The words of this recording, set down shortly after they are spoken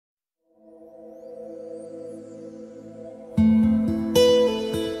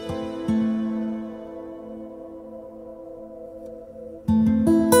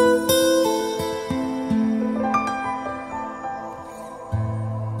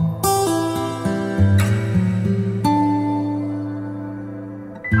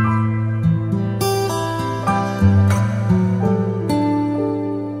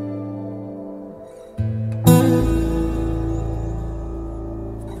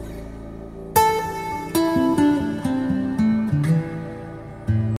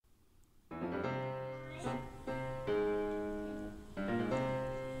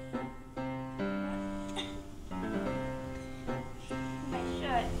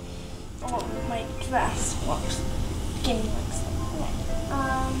dress looks. Skin looks like.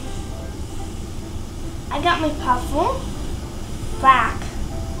 I got my puffle back.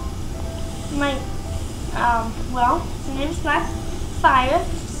 My well, his name's Black Fire.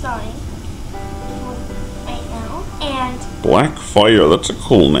 Sorry. Right now. And Black Fire, that's a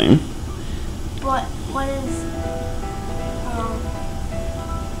cool name.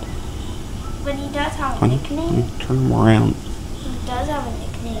 but he does have a nickname. Turn him around. He does have a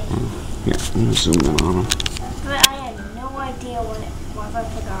nickname. Here, I'm gonna zoom in on him. But I had no idea what it was. I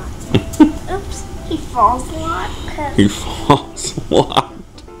forgot. Oops. He falls a lot. He falls a lot.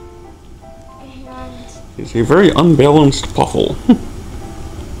 And He's a very unbalanced puffle.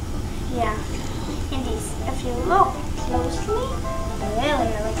 yeah. And if you look closely,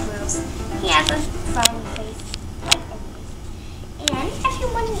 really close, he has a frowny face, like always. And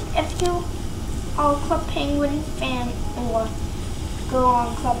if you are a Club Penguin fan or go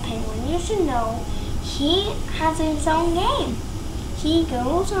on Club Penguin, you should know he has his own game. He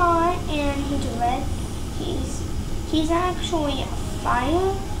goes on and he's actually a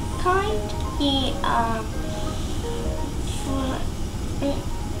fire kind.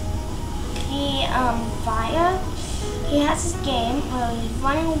 Fire. He has his game where he's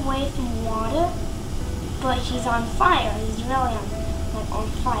running away from water, but he's on fire. He's really on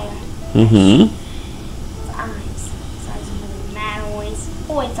fire. Mm-hmm. His eyes are really mad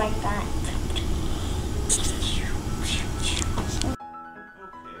always like that.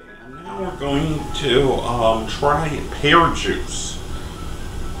 Now we're going to try pear juice.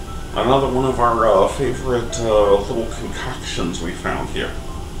 Another one of our favorite little concoctions we found here.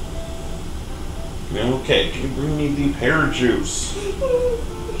 Okay, can you bring me the pear juice?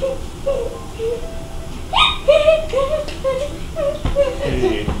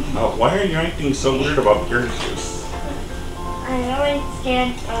 Hey, why are you acting so weird about pear juice? I'm really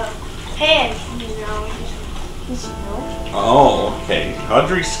scared of pears, you know. Oh, okay.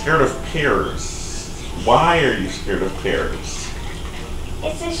 Audrey's scared of pears. Why are you scared of pears?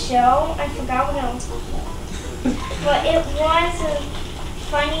 It's a show. I forgot what it was called. But it was a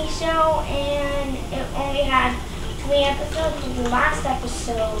funny show, and it only had 3 episodes. The last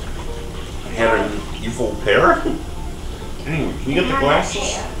episode Had an evil pear? Anyway, can you get the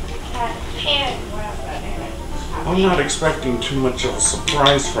glasses? Had a pear, whatever. I'm not expecting too much of a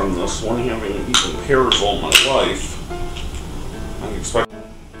surprise from this one, having eaten pears all my life. I expect.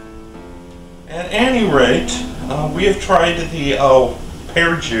 At any rate, we have tried the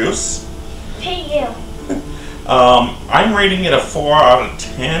pear juice. Hey, you. I'm rating it a 4 out of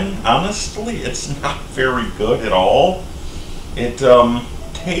 10. Honestly, it's not very good at all. It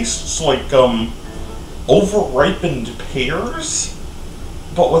tastes like over-ripened pears,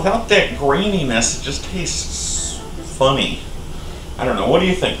 but without that graininess, it just tastes funny. I don't know. What do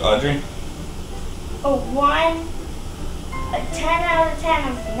you think, Audrey? A 10 out of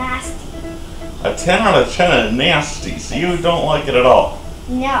 10 of nasty. A 10 out of 10 of nasty. So you don't like it at all?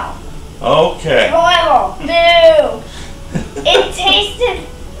 No. Okay. Horrible. Boo. It tasted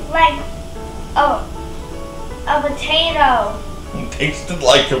like a potato. It tasted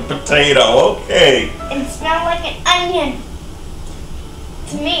like a potato. Okay. And smelled like an onion.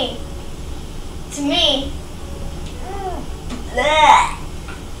 To me. Bleh.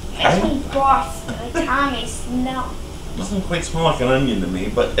 Makes me barf every time I smell. Doesn't quite smell like an onion to me,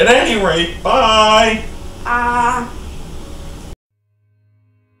 but at any rate, bye.